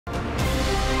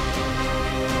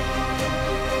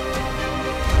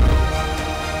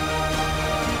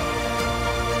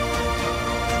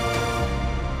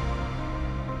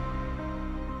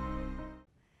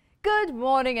Good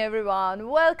morning, everyone.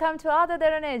 Welcome to Other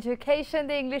Derana Education,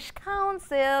 the English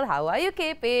Council. How are you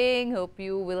keeping? Hope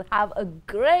you will have a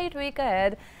great week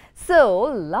ahead. So,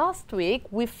 last week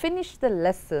we finished the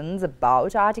lessons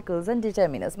about articles and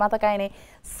determiners. Matakaine,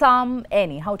 some,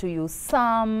 any. How to use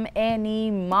some,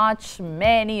 any, much,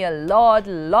 many, a lot,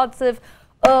 lots of.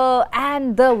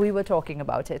 And we were talking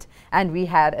about it, and we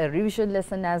had a revision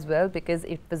lesson as well because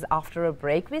it was after a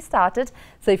break we started.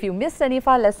 So if you missed any of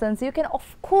our lessons, you can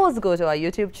of course go to our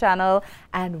YouTube channel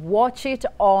and watch it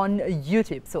on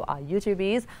YouTube. So our YouTube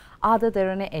is Other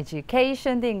Derana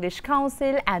Education, the English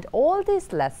Council, and all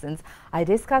these lessons I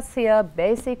discuss here,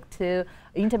 basic to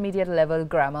intermediate level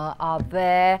grammar, are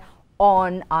there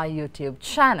on our YouTube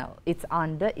channel. It's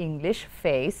under English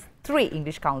Phase 3,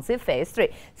 English Council Phase 3.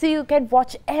 So you can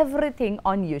watch everything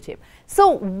on YouTube.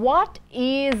 So what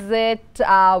is it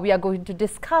we are going to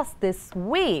discuss this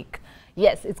week?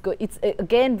 Yes, it's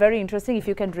again very interesting. If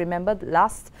you can remember,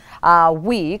 last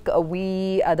week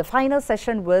the final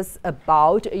session was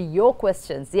about your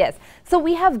questions. Yes, so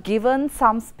we have given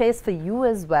some space for you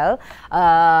as well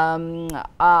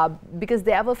because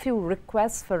there were a few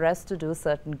requests for us to do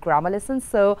certain grammar lessons.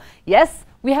 So yes,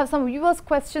 we have some viewers'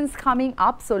 questions coming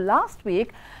up. So last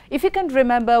week, if you can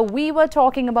remember, we were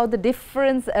talking about the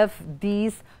difference of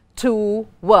these two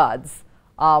words.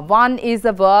 One is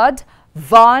a word.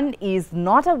 One is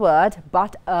not a word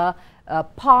but a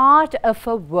part of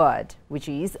a word, which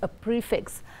is a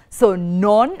prefix. So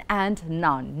non and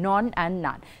none, non and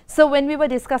none. So when we were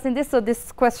discussing this, so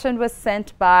this question was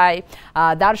sent by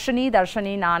Darshani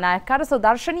Nanayakara. So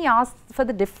Darshani asked for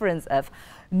the difference of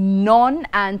non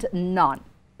and none.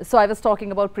 So I was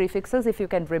talking about prefixes, if you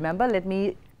can remember. Let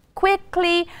me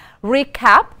quickly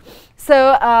recap.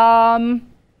 So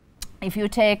if you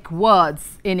take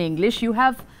words in English, you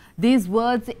have these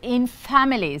words in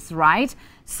families, right?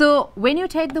 So when you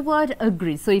take the word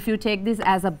agree, so if you take this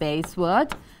as a base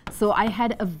word, so I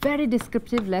had a very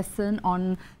descriptive lesson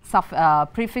on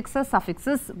prefixes,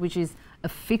 suffixes, which is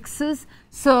affixes.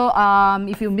 So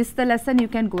if you missed the lesson, you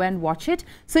can go and watch it.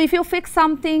 So if you fix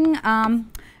something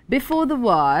before the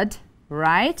word,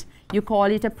 right, you call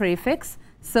it a prefix.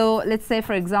 So let's say,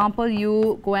 for example,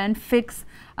 you go and fix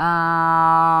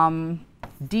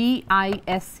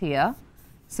dis here.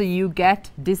 So you get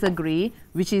disagree,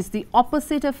 which is the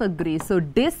opposite of agree. So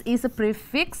dis is a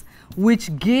prefix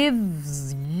which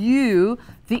gives you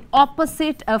the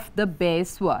opposite of the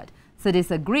base word. So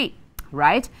disagree,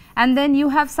 right? And then you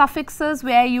have suffixes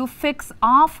where you fix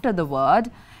after the word,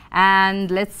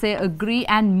 and let's say agree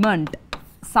and ment,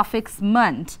 suffix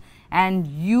ment, and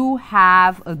you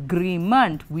have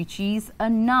agreement, which is a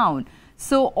noun.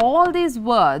 So all these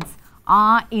words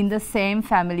are in the same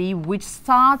family, which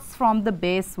starts from the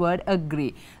base word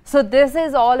agree. So this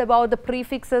is all about the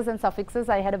prefixes and suffixes.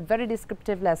 I had a very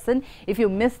descriptive lesson. If you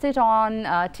missed it on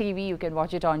TV, you can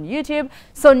watch it on YouTube.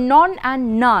 So non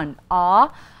and none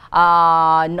are,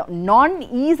 non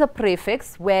is a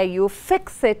prefix where you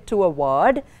fix it to a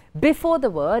word before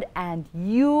the word, and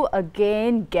you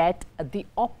again get the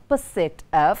opposite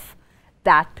of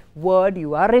that word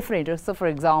you are referring to. So for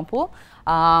example,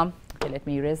 okay, let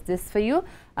me erase this for you.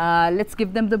 Let's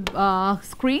give them the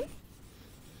screen.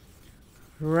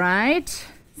 Right.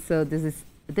 So this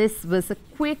was a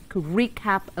quick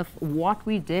recap of what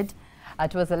we did.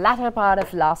 It was the latter part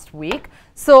of last week.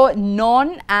 So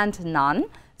non and none.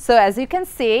 So as you can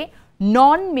see,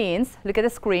 non means, look at the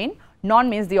screen. Non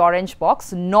means the orange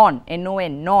box. Non,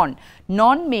 N-O-N, non.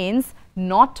 Non means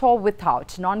not or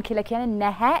without. Non කියලා කියන්නේ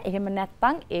නැහැ. එහෙම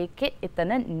නැත්නම් ඒකේ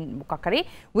එතන මොකක් හරි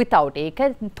without.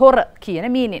 ඒක තොර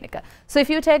කියන meaning එක. So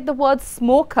if you take the word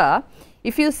smoker,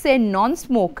 if you say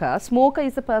non-smoker, smoker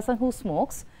is a person who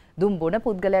smokes. දුම් බොන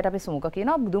පුද්ගලයාට අපි smoker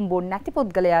කියනවා. දුම් බොන්නේ නැති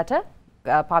පුද්ගලයාට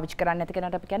පාවිච්චි කරන්නේ නැති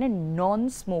කෙනාට අපි කියන්නේ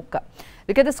non-smoker.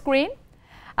 Look at the screen.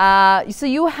 So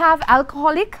you have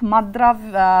alcoholic,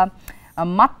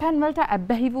 මත්පැන් වලට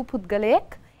ඇබ්බැහි වූ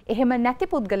පුද්ගලයෙක්. එහෙම නැති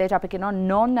පුද්ගලයාට අපි කියනවා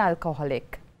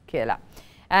non-alcoholic කියලා.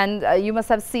 And you must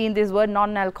have seen this word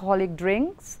non-alcoholic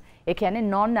drinks. ඒ කියන්නේ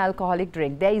non-alcoholic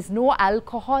drink. There is no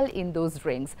alcohol in those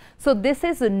drinks. So this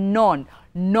is a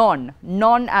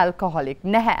non-alcoholic.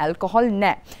 නැහැ, alcohol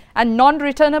නැහැ. And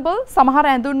non-returnable. සමහර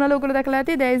ඇඳුම් වල ඔයගොල්ලෝ දැකලා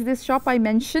ඇති. There is this shop I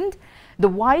mentioned.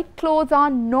 The white clothes are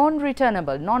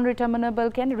non-returnable. Non-returnable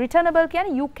කියන්නේ returnable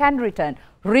කියන්නේ you can return.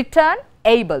 Return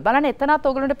able. බලන්න එතනත්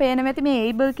ඔයගොල්ලන්ට පේනවා ඇති මේ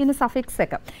able කියන suffix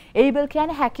එක. Able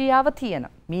කියන්නේ හැකියාව තියෙන.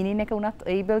 meaning එක උනත්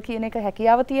able කියන එක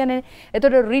හැකියාව තියෙනනේ.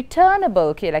 එතකොට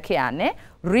returnable කියලා කියන්නේ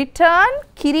return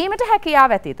කිරීමට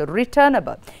හැකියාව ඇති. එතකොට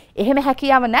returnable. එහෙම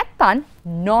හැකියාව නැත්නම්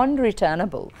non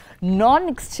returnable, non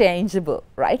exchangeable,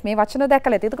 right? මේ වචන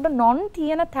දැක්කලා ඇති. එතකොට non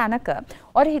තියෙන තැනක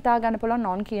ඔයාලට හිතා ගන්න පුළුවන්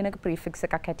non කියන එක prefix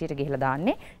එකක් හැටියට ගිහලා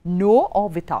දාන්නේ no or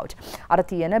without. අර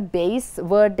තියෙන base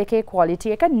word එකේ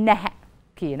quality එක නැහැ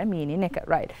කියන meaning එක,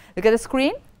 right? Look at the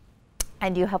screen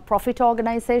and you have profit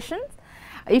organizations.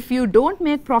 If you don't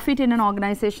make profit in an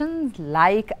organization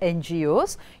like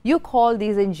NGOs, you call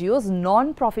these NGOs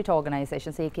non-profit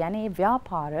organizations. ඒ කියන්නේ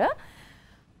ව්‍යාපාර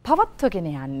පවත්වගෙන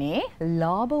යන්නේ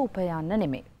ලාභ උපයන්න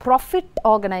නෙමෙයි. Profit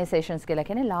organizations කියලා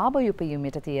කියන්නේ ලාභ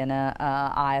උපයීමට තියෙන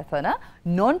ආයතන.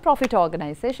 Non-profit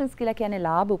organizations කියලා කියන්නේ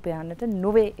ලාභ උපයන්නට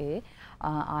නොවේ ඒ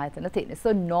ආයතන තියෙන්නේ.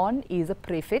 So non is a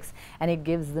prefix and it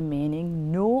gives the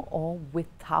meaning no or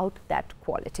without that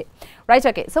quality. Right,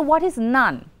 okay. So what is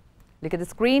none? Look at the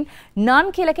screen. None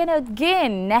කියලා කියන්නේ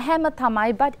again නැහැම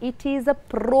තමයි, but it is a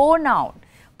pronoun.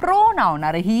 Pronoun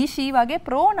අර he she වගේ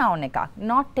pronoun එකක්.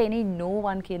 Not any, no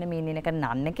one කියන meaning එක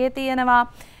none එකේ තියෙනවා.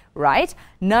 Right?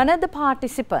 None of the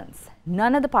participants.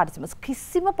 None of the participants.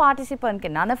 කිසිම participant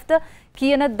ke none of the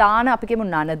කියන දාන අපි කියමු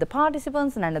none of the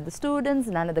participants, none of the students,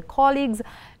 none of the colleagues,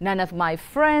 none of my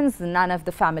friends, none of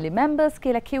the family members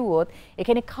කියලා කිව්වොත් ඒ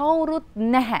කියන්නේ කවුරුත්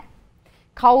නැහැ.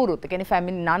 කවුරුත්. ඒ කියන්නේ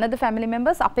family, none of the family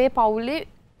members අපේ පවුලේ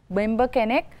member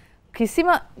කෙනෙක් කිසිම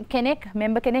කෙනෙක්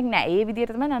member කෙනෙක් නැහැ. ඒ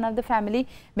විදිහට තමයි none of the family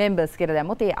members කියලා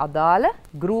දැම්මොත් ඒ අදාළ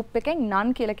group එකෙන්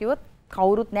none කියලා කිව්වොත්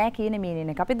කවුරුත් නැහැ කියන meaning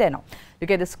එක අපි දෙනවා.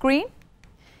 Look at the screen.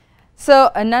 So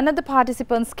none of the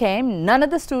participants came, none of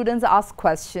the students asked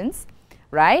questions,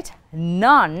 right?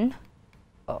 None.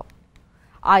 Oh,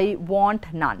 I want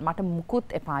none. මට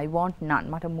මුකුත් එපා. I want none.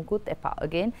 මට මුකුත් එපා.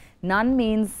 Again, none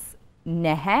means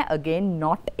නැහැ. Again,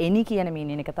 not any කියන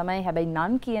meaning එක තමයි. හැබැයි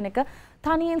none කියන එක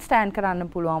තනියෙන් stand කරන්න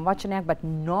පුළුවන් වචනයක්, but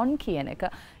non කියන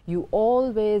එක you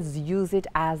always use it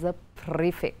as a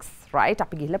prefix, right?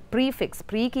 අපි ගිහලා prefix.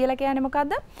 Pre කියලා කියන්නේ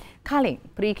මොකද්ද? කලින්.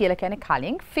 Pre කියලා කියන්නේ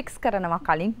කලින්. Fix කරනවා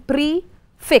කලින්.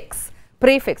 Prefix.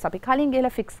 Prefix. අපි කලින් ගිහලා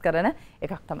fix කරන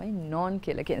එකක් තමයි non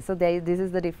කියලා කියන්නේ. So this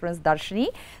is the difference, Darshini.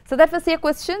 So that was your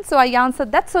question. So I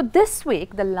answered that. So this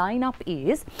week the lineup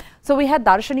is, so we had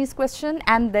Darshini's question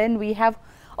and then we have,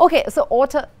 okay, so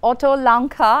Otto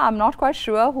Lanka, I'm not quite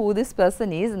sure who this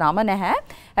person is. Nama naha.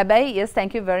 Habai, yes,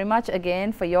 thank you very much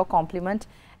again for your compliment.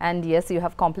 And yes, you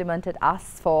have complimented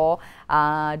us for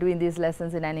doing these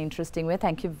lessons in an interesting way.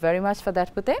 Thank you very much for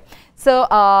that, Pute. So,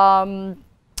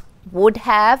 would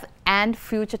have and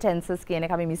future tenses කියන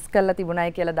එක අපි miss කරලා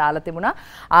තිබුණායි කියලා දාලා තිබුණා.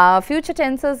 Future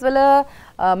tenses වල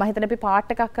මම හිතන්නේ අපි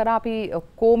part එකක් කරා අපි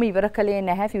කොහොම ඉවර කළේ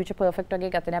නැහැ. Future perfect වගේ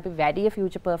ගත්තනේ අපි වැඩි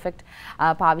future perfect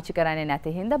පාවිච්චි කරන්නේ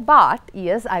නැති හින්දා. But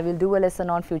yes, I will do a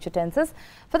lesson on future tenses.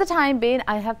 For the time being,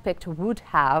 I have picked would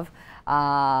have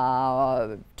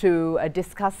to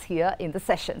discuss here in the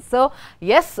session. So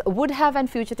yes, would have and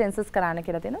future tenses කරන්න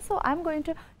කියලා තියෙනවා. So I'm going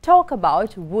to talk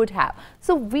about would have.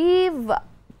 So we've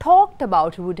talked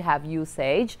about would have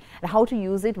usage and how to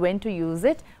use it, when to use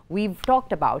it. We've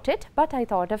talked about it, but I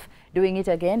thought of doing it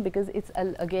again because it's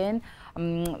again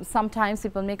sometimes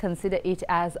people may consider it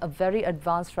as a very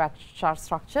advanced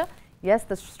structure. Yes,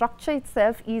 the structure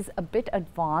itself is a bit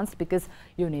advanced because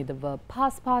you need the verb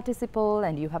past participle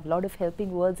and you have a lot of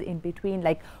helping words in between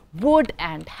like would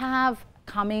and have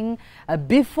coming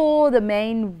before the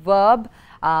main verb,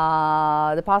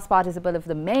 the past participle of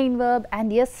the main verb,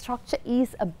 and yes, structure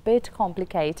is a bit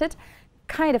complicated,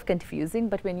 kind of confusing,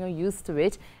 but when you're used to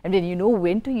it and when you know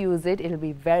when to use it, it'll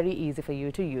be very easy for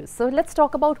you to use. So let's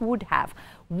talk about would have.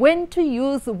 When to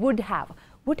use would have.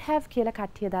 Would have කියලා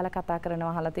කට්ටිය දාලා කතා කරනවා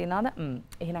අහලා තියෙනවද?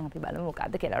 එහෙනම් අපි බලමු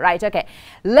මොකක්ද කියලා. Right, okay.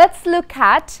 Let's look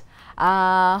at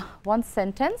one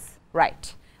sentence.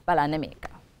 Right. බලන්න මේක.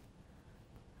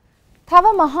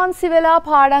 තව මහන්සි වෙලා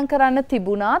පාඩම් කරන්න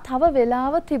තිබුණා, තව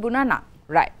වෙලාව තිබුණා නම්.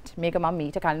 Right. මේක මම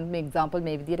මීට කලින් මේ example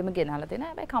මේ විදිහටම ගෙනහලා තියෙනවා.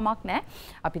 හැබැයි කමක් නැහැ.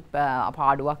 අපි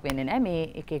පාඩුවක් වෙන්නේ නැහැ. මේ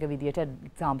එක එක විදිහට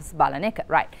examples බලන එක.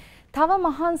 Right. තව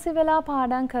මහන්සි වෙලා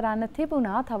පාඩම් කරන්න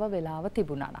තිබුණා, තව වෙලාව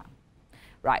තිබුණා නම්.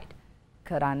 Right.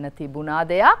 කරන්න තිබුණා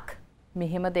දෙයක්,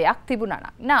 මෙහෙම දෙයක් තිබුණා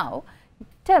නම්. Now,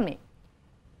 tell me.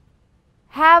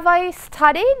 Have I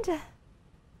studied?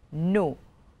 No.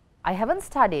 I haven't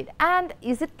studied. And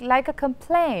is it like a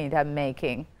complaint I'm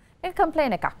making? A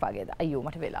complaint එකක් වගේද? අයියෝ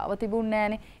මට වෙලාව තිබුණේ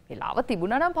නැහනේ. වෙලාව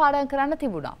තිබුණා නම් පාඩම් කරන්න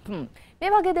තිබුණා. මේ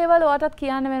වගේ දේවල් ඔයාටත්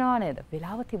කියන්න වෙනවා නේද?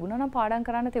 වෙලාව තිබුණා නම් පාඩම්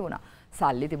කරන්න තිබුණා.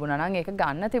 සල්ලි තිබුණා නම් ඒක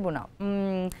ගන්න තිබුණා.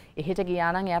 එහෙට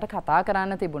ගියා නම් එයාට කතා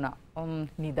කරන්න තිබුණා.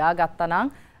 නිදා ගත්තා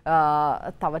නම්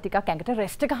තව ටිකක් ඇඟට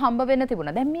රෙස්ට් එක හම්බ වෙන්න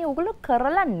තිබුණා. දැන් මේ ඔයගොල්ලෝ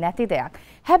කරලා නැති දෙයක්.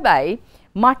 හැබැයි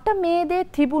මට මේ දේ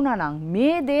තිබුණා නම්,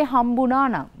 මේ දේ හම්බුණා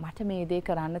නම්, මට මේ දේ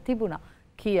කරන්න තිබුණා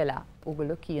කියලා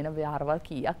ඔයගොල්ලෝ කියන වාරවල්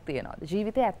කීයක් තියෙනවද?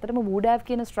 ජීවිතේ ඇත්තටම would have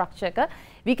කියන structure එක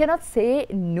we cannot say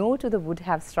no to the would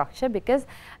have structure because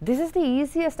this is the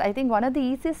easiest, I think one of the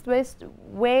easiest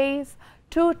ways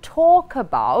to talk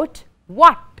about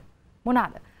what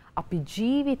මොනවාද? අපි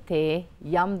ජීවිතේ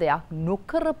යම් දෙයක්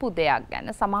නොකරපු දෙයක් ගැන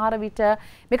සමහර විට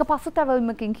මේක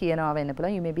පසුතැවීමකින් කියනවා වෙන්න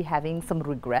පුළුවන්. You may be having some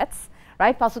regrets,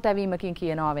 right? පසුතැවීමකින්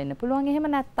කියනවා වෙන්න පුළුවන්. එහෙම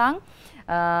නැත්නම්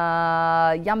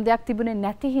යම් දෙයක් තිබුණේ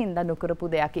නැති හින්දා නොකරපු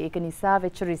දෙයක් ඒක නිසා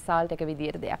වෙච්ච result එක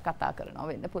විදියට දෙයක් කතා කරනවා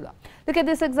වෙන්න පුළුවන්. Look at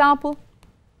this example.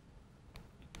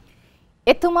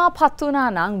 එතුමා පත් වුණා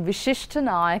නම් විශිෂ්ට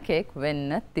නායකයෙක් වෙන්න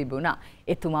තිබුණා.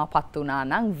 එතුමා පත් වුණා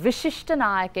නම් විශිෂ්ට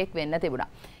නායකයෙක් වෙන්න තිබුණා.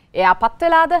 එයා පත්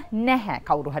වෙලාද? නැහැ.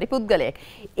 කවුරු හරි පුද්ගලයෙක්.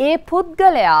 ඒ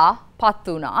පුද්ගලයා පත්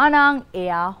වුණා නම්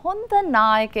එයා හොඳ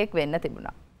නායකයෙක් වෙන්න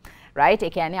තිබුණා. right? ඒ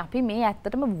කියන්නේ අපි මේ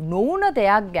ඇත්තටම නොවුන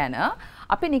දෙයක් ගැන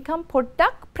අපි නිකම්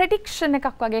පොඩ්ඩක් ප්‍රෙඩික්ෂන් එකක්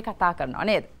වගේ කතා කරනවා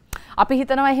නේද? අපි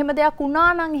හිතනවා එහෙම දෙයක් වුණා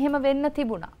නම් එහෙම වෙන්න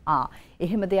තිබුණා.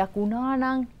 එහෙම දෙයක් වුණා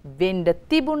නම් වෙන්න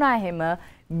තිබුණා එහෙම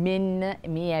මෙන්න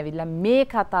මේ ඇවිල්ලා මේ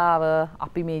කතාව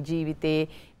අපි මේ ජීවිතේ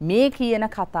මේ කියන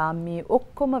කතා මේ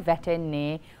ඔක්කොම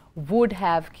වැටෙන්නේ would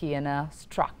have කියන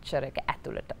structure එක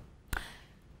ඇතුළට.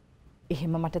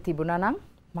 එහෙම මට තිබුණා නම්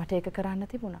මට ඒක කරන්න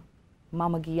තිබුණා.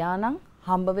 මම ගියා නම්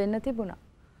හම්බ වෙන්න තිබුණා.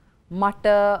 මට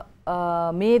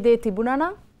මේ දේ තිබුණා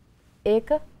නම් ඒක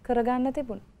කරගන්න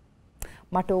තිබුණා.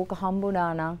 මට ඕක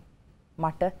හම්බුණා නම්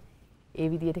මට ඒ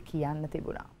විදියට කියන්න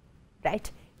තිබුණා. right?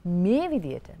 මේ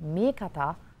විදියට මේ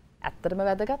කතා ඇත්තටම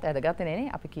වැදගත් නේ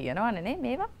අපි කියනවානේ නේ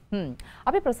මේවා.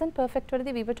 අපි present perfect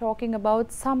වලදී we were talking about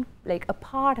some like a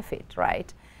part of it, right?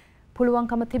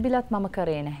 පුළුවන්කම තිබිලත් මම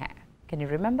කරේ නැහැ. Can you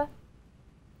remember?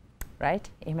 right?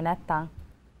 එහෙම නැත්තම්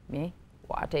මේ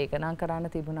වාට ඒක නම් කරන්න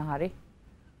තිබුණා හරි.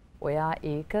 ඔයා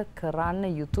ඒක කරන්න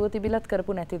යුතුව තිබිලත්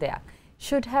කරපු නැති දෙයක්.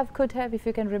 Should have, could have, if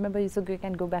you can remember, so you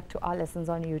can go back to our lessons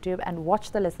on YouTube and watch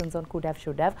the lessons on could have,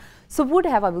 should have. So would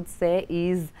have, I would say,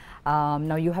 is,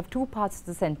 now you have two parts to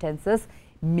the sentences.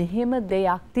 මෙහෙම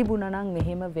දෙයක් තිබුණා නම්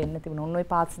මෙහෙම වෙන්න තිබුණා. ඔන්න ඔය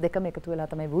parts දෙකම එකතු වෙලා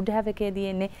තමයි would have එකේදී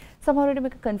එන්නේ. සමහර විට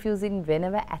මේක confusing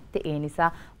වෙනව ඇත්තේ ඒ නිසා.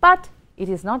 But it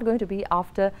is not going to be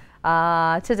after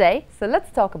today. So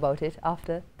let's talk about it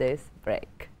after this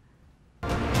break.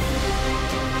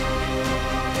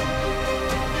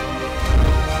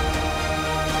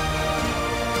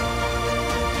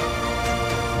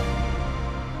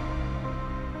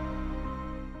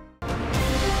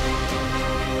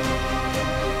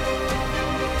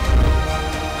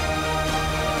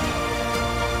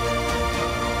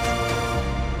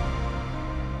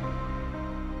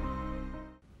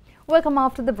 Welcome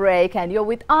after the break, and you're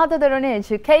with Derana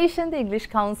Education, the English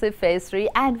Council Phase 3,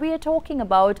 and we are talking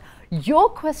about your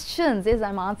questions. Yes,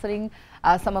 I'm answering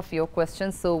some of your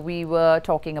questions. So we were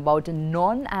talking about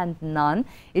non and none.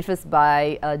 It was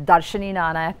by Darshani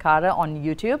Nanayakara on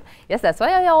YouTube. Yes, that's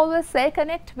why I always say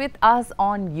connect with us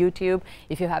on YouTube.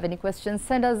 If you have any questions,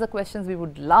 send us the questions. We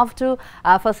would love to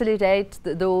facilitate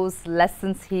those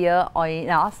lessons here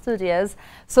in our studios.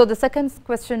 So the second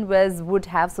question was would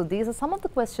have. So these are some of the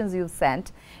questions you've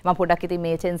sent. So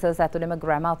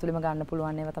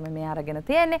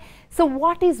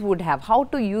what is would have? How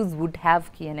to use would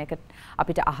have?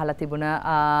 අපිට අහලා තිබුණ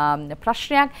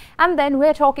ප්‍රශ්නයක්. And then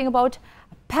we're talking about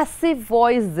passive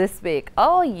voice this week.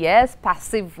 Oh yes,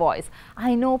 passive voice.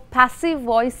 I know passive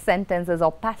voice sentences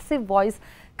or passive voice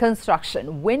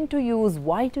construction. When to use,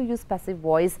 why to use passive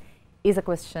voice is a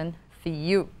question for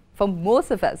you, for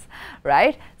most of us,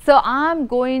 right? So I'm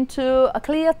going to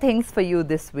clear things for you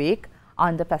this week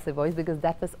on the passive voice because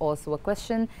that was also a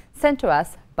question sent to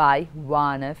us by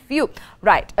one of you.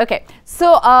 Right, okay. So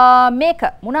මේක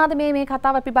මොනවාද මේ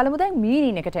කතාව අපි බලමු දැන්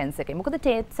meaning එක tense එකේ. මොකද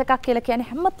tense එකක් කියලා කියන්නේ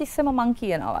හැමතිස්සෙම මං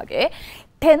කියනවා වගේ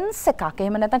tense එකක්.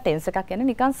 එහෙම නැත්නම් tense එකක් කියන්නේ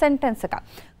නිකන් sentence එකක්.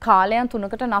 කාලයන්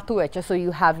තුනකට නතු වෙච්ච. So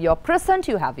you have your present,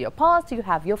 you have your past, you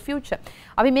have your future.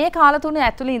 අපි මේ කාල තුන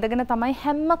ඇතුලේ ඉඳගෙන තමයි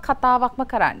හැම කතාවක්ම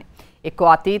කරන්නේ. එක්කෝ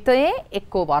අතීතයේ,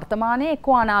 එක්කෝ වර්තමානයේ,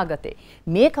 එක්කෝ අනාගතේ.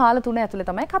 මේ කාල තුන ඇතුලේ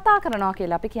තමයි කතා කරනවා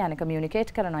කියලා අපි කියන්නේ.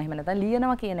 communicate කරනවා. එහෙම නැත්නම්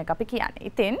ලියනවා කියන එක අපි කියන්නේ.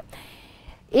 ඉතින්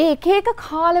ඒ එක එක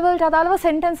කාලවලට අදාළව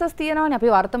sentences තියෙනවානේ. අපි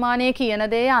වර්තමානයේ කියන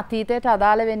දේ අතීතයට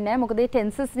අදාළ වෙන්නේ නැහැ. මොකද ඒ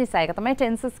tenses නිසා. ඒක තමයි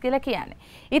tenses කියලා කියන්නේ.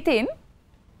 ඉතින්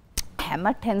හැම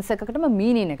tense එකකටම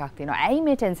meaning එකක් තියෙනවා. ඇයි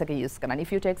මේ tense එක use කරන්නේ?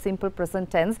 If you take simple present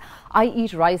tense, I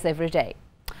eat rice every day.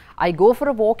 I go for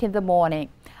a walk in the morning.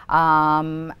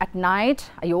 At night,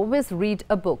 I always read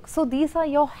a book. So these are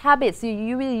your habits.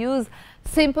 You will use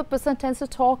simple present tense to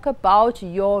talk about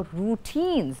your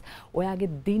routines. ඔයාගේ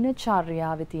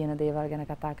දිනචර්යාවේ තියෙන දේවල් ගැන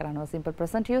කතා කරනවා simple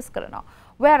present use කරනවා.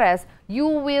 Whereas you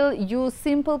will use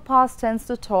simple past tense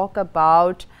to talk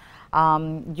about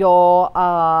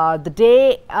the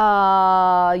day,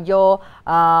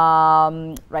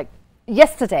 like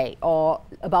yesterday or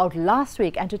about last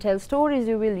week, and to tell stories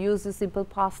you will use the simple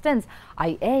past tense.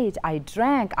 I ate, I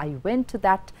drank, I went to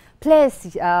that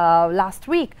place last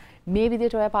week. Maybe they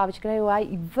toya පාවිච්චි කරේ ඔයා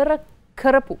ඉවර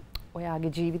කරපු ඔයාගේ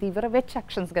ජීවිතේ ඉවර වෙච්ච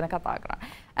actions ගැන කතා කරා.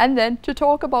 And then to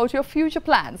talk about your future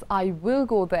plans. I will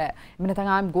go there. එහෙම නැත්නම්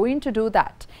I'm going to do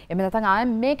that. එහෙම නැත්නම්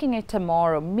I'm making it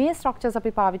tomorrow. මේ structures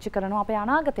අපි පාවිච්චි කරනවා අපේ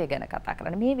අනාගතය ගැන කතා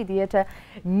කරන්න. මේ විදිහට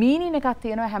meaning එකක්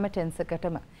තියෙනවා හැම tense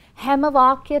එකකටම. හැම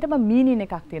වාක්‍යයකටම meaning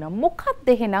එකක් තියෙනවා. මොකක්ද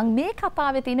එහෙනම් මේ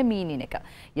කතාවේ තියෙන meaning එක?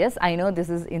 Yes, I know this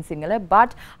is in singular,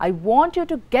 but I want you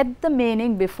to get the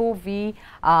meaning before we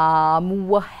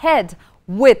move ahead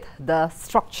with the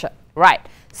structure. Right.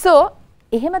 So,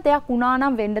 එහෙම දෙයක් වුණා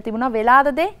නම් වෙන්න තිබුණා වෙලාද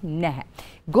දේ නැහැ.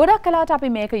 ගොඩක් කලාවට අපි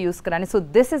මේක use කරන්නේ. So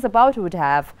this is about would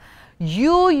have.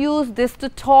 You use this to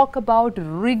talk about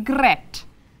regret.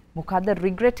 මොකද්ද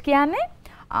regret කියන්නේ?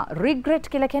 Regret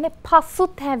කියලා කියන්නේ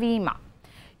පසුතැවීම.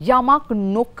 යමක්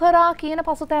නොකරා කියන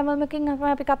පසුතැවීමකින්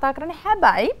අපි කතා කරන්නේ.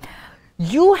 හැබැයි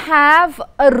you have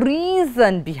a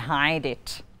reason behind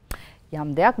it.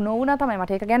 යම් දෙයක් නොවුණා තමයි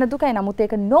මට ඒක ගැන දුකයි. නමුත්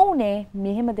ඒක නොවුනේ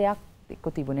මෙහෙම දෙයක් එක්ක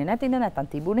තිබුණේ නැතිද නැත්නම්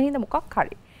තිබුණේ හින්දා මොකක්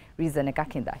හරි reason එකක්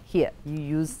හින්දා. Here you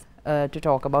use to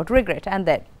talk about regret. And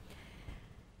then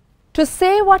to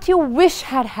say what you wish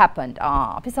had happened.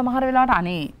 අපි සමහර වෙලාවට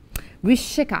අනේ wish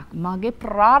එකක් මගේ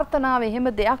ප්‍රාර්ථනාව එහෙම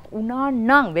දෙයක් වුණා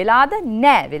නම් වෙලාද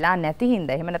නැහැ වෙලා නැති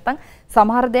හින්දා. එහෙම නැත්නම්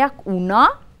සමහර දෙයක් වුණා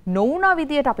නොවුණා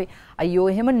විදියට අපි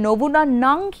අයියෝ එහෙම නොවුණා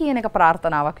නම් කියන එක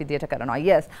ප්‍රාර්ථනාවක් විදියට කරනවා.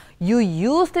 Yes, you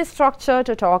use this structure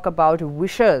to talk about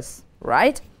wishes,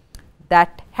 right?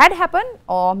 That had happened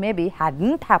or maybe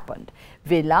hadn't happened.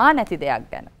 වෙලා නැති දෙයක්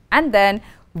ගැන. And then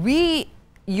we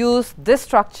use this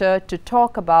structure to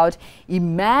talk about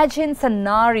imagined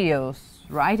scenarios,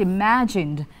 right?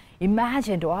 Imagined.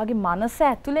 ඔයාගේ මනස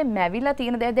ඇතුලේ මැවිලා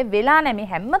තියෙන දේ වෙලා නැහැ. මේ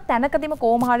හැම තැනකදීම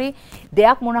කොහොම හරි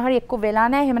දෙයක් මොන හරි එක්ක වෙලා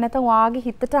නැහැ. එහෙම නැත්නම් ඔයාගේ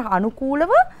හිතට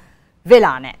අනුකූලව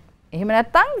වෙලා නැහැ. එහෙම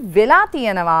නැත්නම් වෙලා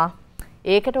තියෙනවා.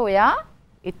 ඒකට ඔයා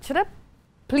එච්චර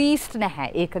pleased නැහැ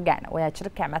ඒක ගැන. ඔයා ඇත්තට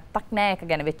කැමැත්තක් නැහැ ඒක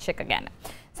ගැන වෙච්ච එක ගැන.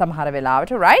 සමහර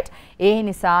වෙලාවට right? ඒ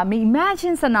නිසා මේ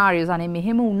imagine scenarios අනේ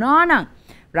මෙහෙම වුණා නම්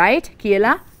right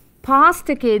කියලා past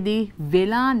එකේදී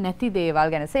වෙලා නැති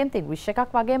දේවල් ගැන same thing wish එකක්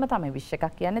වගේම තමයි wish එකක්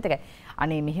කියන්නේ ඒකයි.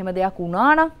 අනේ මෙහෙම දෙයක්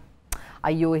වුණා නම්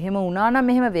අයියෝ එහෙම වුණා නම්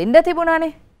මෙහෙම වෙන්න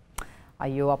තිබුණානේ.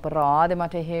 අයියෝ අපරාධ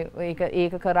මට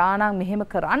ඒක කරා නම් මෙහෙම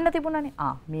කරන්න තිබුණානේ.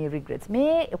 මේ regrets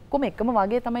මේ ඔක්කොම එකම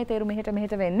වගේ තමයි තේරුම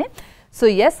මෙහෙට වෙන්නේ. So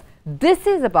yes, this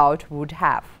is about would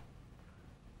have.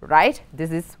 Right?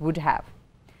 This is would have.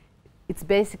 It's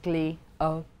basically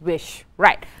a wish.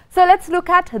 Right. So let's look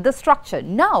at the structure.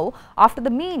 Now, after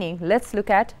the meaning, let's look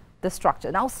at the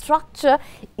structure. Now, structure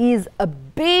is a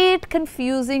bit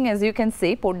confusing as you can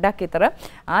see. පොඩ්ඩක් විතර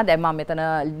දැන් මම මෙතන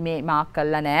මේ mark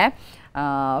කරලා නැහැ.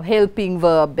 helping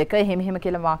verb එක එහෙම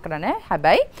කියලා මාක් කරලා නැහැ.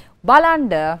 හැබැයි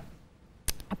බලන්න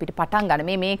අපිට පටන්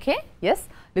ගන්න මේකේ. Yes,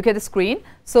 look at the screen.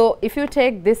 So, if you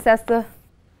take this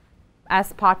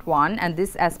as part 1 and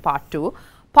this as part 2,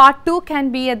 part 2 can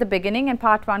be at the beginning and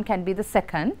part 1 can be the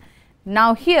second.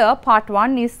 Now here part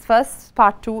 1 is first,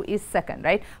 part 2 is second,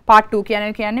 right? Part 2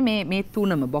 කියන්නේ මේ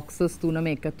තුනම boxes තුනම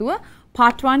එකතුව.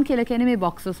 Part 1 කියලා කියන්නේ මේ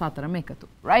boxes හතරම එකතු.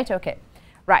 Right? Okay.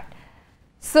 Right.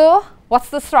 So, what's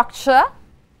the structure?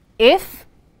 If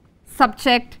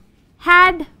subject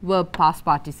had verb past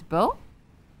participle,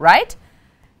 right?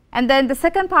 And then the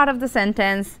second part of the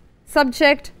sentence,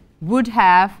 subject would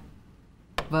have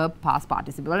verb past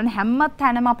participle. And හැම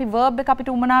තැනම අපි verb එක අපිට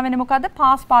උමනා වෙන්නේ මොකද්ද?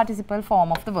 Past participle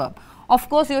form of the verb. Of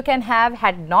course you can have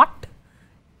had not,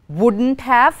 wouldn't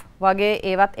have වගේ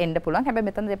ඒවත් එන්න පුළුවන්. හැබැයි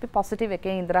මෙතනදී අපි positive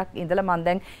එකේ ඉඳලා මම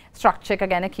දැන් structure එක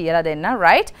ගැන කියලා දෙන්න,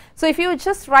 right? So if you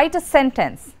just write a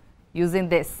sentence using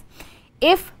this,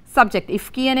 if subject,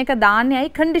 if කියන එක දාන්නේ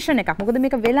ඇයි condition එකක්. මොකද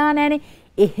මේක වෙලා නැහැනේ.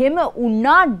 එහෙම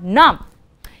වුණා නම්,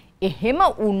 එහෙම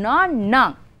වුණා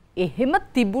නම්, එහෙම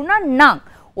තිබුණා නම්,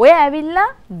 ඔය ඇවිල්ලා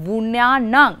වුණා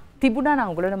නම්, තිබුණා නම්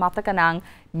ඔයගොල්ලෝ මතක නම්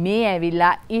මේ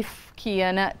ඇවිල්ලා if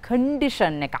කියන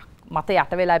condition එකක්. මත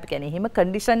යට වෙලා අපි කියන්නේ එහෙම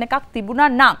condition එකක් තිබුණා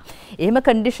නම්, එහෙම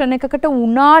condition එකකට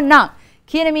වුණා නම්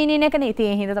කියන meaning එකනේ. ඉතින්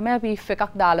ඒ හින්දා තමයි අපි if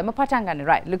එකක් දාලම පටන් ගන්න.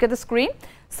 Right. Look at the screen.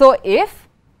 So if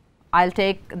I'll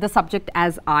take the subject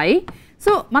as I.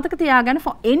 So, mataka tiyagana,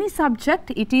 for any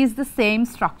subject, it is the same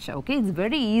structure. Okay, it's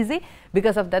very easy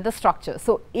because of that the structure.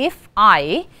 So, if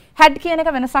I had කියන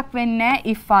එක වෙනසක් වෙන්නේ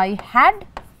if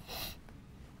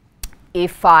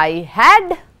I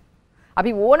had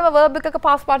අපි ඕනම verb එකක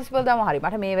past participle දාමු හරි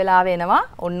මට මේ වෙලාවේ එනවා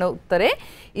ඔන්න උත්තරේ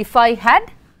if I had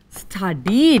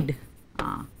studied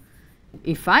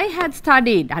if I had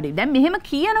studied හරි දැන් මෙහෙම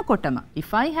කියනකොටම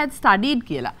if I had studied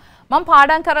කියලා මම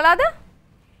පාඩම් කරලාද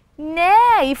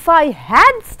නෑ if I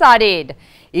had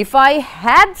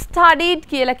studied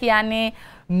කියලා කියන්නේ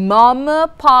මම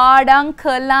පාඩම්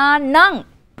කළා නම්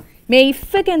මේ if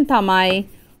එකෙන් තමයි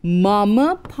මම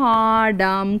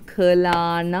පාඩම්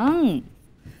කළා නම්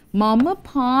මම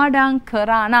පාඩම්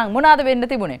කරා නම් මොනවාද වෙන්න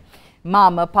තිබුණේ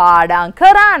මම පාඩම්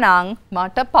කරා නම්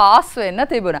මට පාස් වෙන්න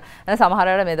තිබුණා. දැන් සමහර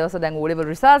අය මේ දවස් දැන් O level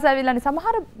results ඇවිල්ලානේ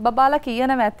සමහර බබාලා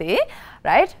කියනවා ඇති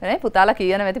right නේ පුතාලා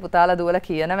කියනවා ඇති පුතාලා දුවලා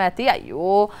කියනවා ඇති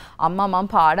අයියෝ අම්මා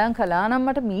මම පාඩම් කළා නම්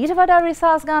මට මීට වඩා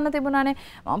results ගන්න තිබුණානේ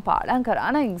මම පාඩම්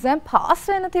කරා නම් exam pass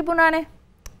වෙන්න තිබුණානේ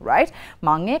right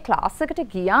මම ඒ ක්ලාස් එකට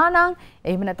ගියා නම්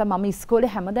එහෙම නැත්නම් මම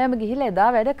ඉස්කෝලේ හැමදාම ගිහිල්ලා එදා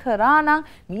වැඩ කරා නම්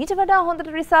මීට වඩා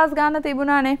හොඳට results ගන්න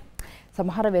තිබුණානේ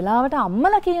සමහර වෙලාවට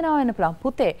අම්මලා කියනවා වෙන පුළුවන්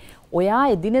පුතේ ඔයා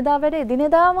එදිනෙදා වැඩ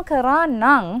එදිනෙදාම කරා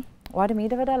නම් ඔයාට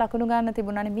මීට වඩා ලකුණු ගන්න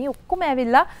තිබුණානේ මේ ඔක්කොම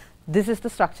ඇවිල්ලා this is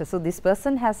the structure so this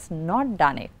person has not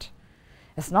done it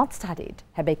has not studied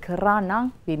හැබැයි කරා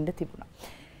නම් වෙන්න තිබුණා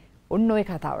ඔන්න ඔය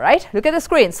කතාව right look at the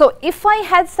screen so if I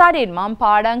had studied මම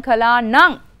පාඩම්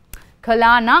කළා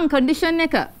නම් condition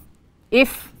එක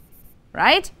if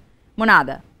right මොනවාද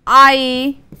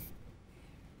I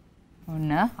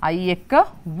I එක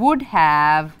would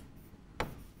have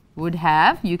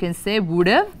you can say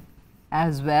would have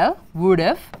as well would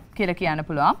have කියලා කියන්න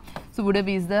පුළුවන් so would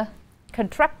have is the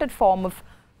contracted form of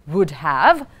would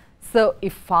have so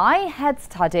if I had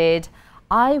studied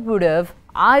I would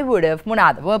have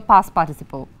මොනවාද verb past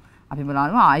participle අපි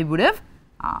බලනවා I would have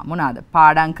මොනවාද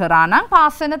පාඩම් කරා නම්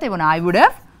pass වෙන්න තිබුණා I would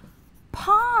have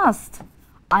passed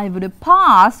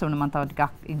ඔන්න මම තව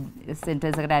ටිකක්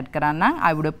sentence එකට add කරන්නම්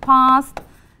I would have passed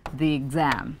the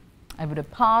exam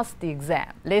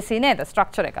ලේසි නේද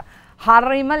structure එක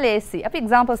හරිම ලේසි අපි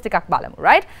examples ටිකක් බලමු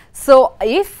right so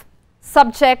if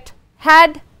subject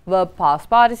had verb past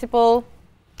participle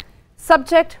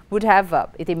subject would have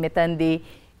verb ඉතින් මෙතනදී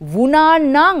වුණා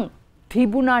නම්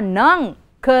තිබුණා නම්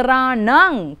කරා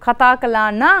නම් කතා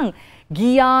කළා නම්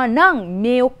ගියා නම්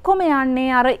මේ ඔක්කොම යන්නේ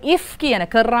අර if කියන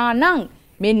කරා නම්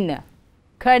මෙන්න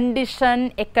condition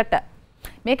එකට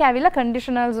මේක ඇවිල්ලා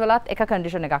conditionals වලත් එක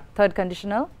condition එකක් third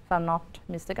conditional if I'm not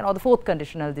mistaken or the fourth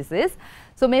conditional this is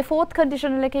so මේ fourth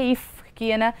conditional එකේ if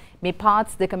කියන මේ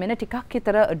parts දෙක මෙන්න ටිකක්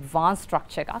විතර advanced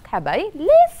structure එකක් හැබැයි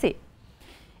ලේසි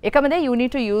එකම දේ you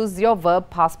need to use your verb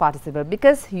past participle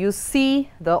because you see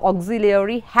the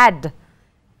auxiliary had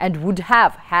and would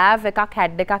have එකක්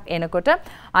had එකක් එනකොට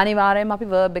අනිවාර්යයෙන්ම අපි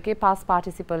verb එකේ past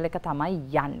participle එක තමයි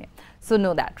යන්නේ so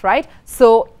know that right so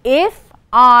if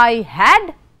I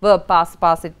had verb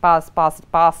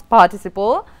past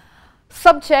participle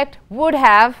subject would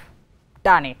have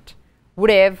done it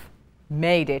would have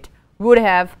made it would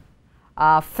have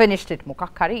finished it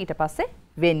මොකක් හරි ඊට පස්සේ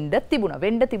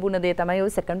වෙන්න තිබුණ දේ තමයි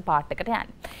ඔය second part එකට යන්නේ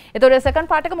එතකොට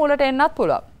second part එක මුලට එන්නත්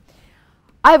පුළුවන්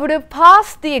I would have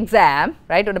passed the exam,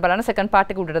 right? ඔන්න බලන්න second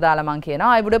part එක උඩට දාලා මම කියනවා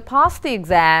I would have passed the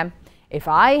exam if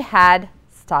I had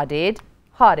studied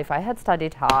hard.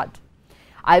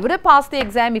 I would have passed the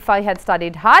exam if I had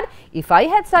studied hard. If I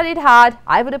had studied hard,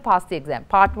 I would have passed the exam.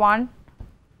 Part 1,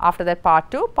 after that part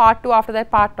 2, after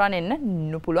that part 1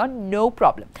 එන්න පුළුවන් no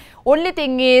problem. Only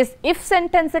thing is if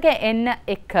sentence එක එන්න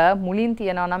එක මුලින්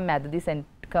තියනවා නම් මැදදී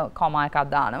comma එකක්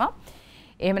දානවා.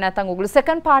 එහෙම නැත්නම් ඔයගොල්ලෝ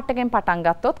second part එකෙන් පටන්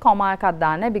ගත්තොත් comma එකක්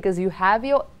දාන්න because you have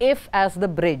your if as the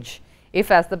bridge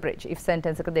if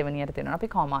sentence එක දෙවෙනියට තියෙනවා අපි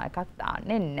comma එකක්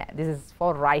දාන්නේ නැහැ this is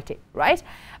for writing right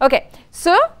okay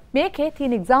so මේකේ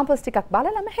තියෙන examples ටිකක්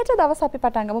බලලා හෙට දවස් අපි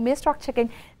පටන් ගමු මේ structure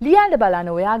එකෙන් ලියන්න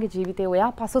බලන්න ඔයාගේ ජීවිතේ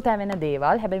ඔයා පසුතැවෙන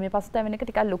දේවල් හැබැයි මේ පසුතැවෙන එක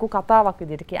ටිකක් ලොකු කතාවක්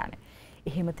විදිහට කියන්නේ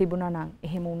එහෙම තිබුණා නම්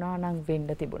එහෙම වුණා නම් වෙන්න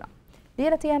තිබුණා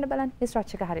ලියලා තියන්න බලන්න මේ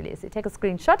structure එක හරි ලේසි take a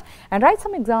screenshot and write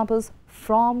some examples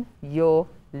from your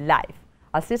life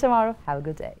I'll see you tomorrow have a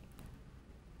good day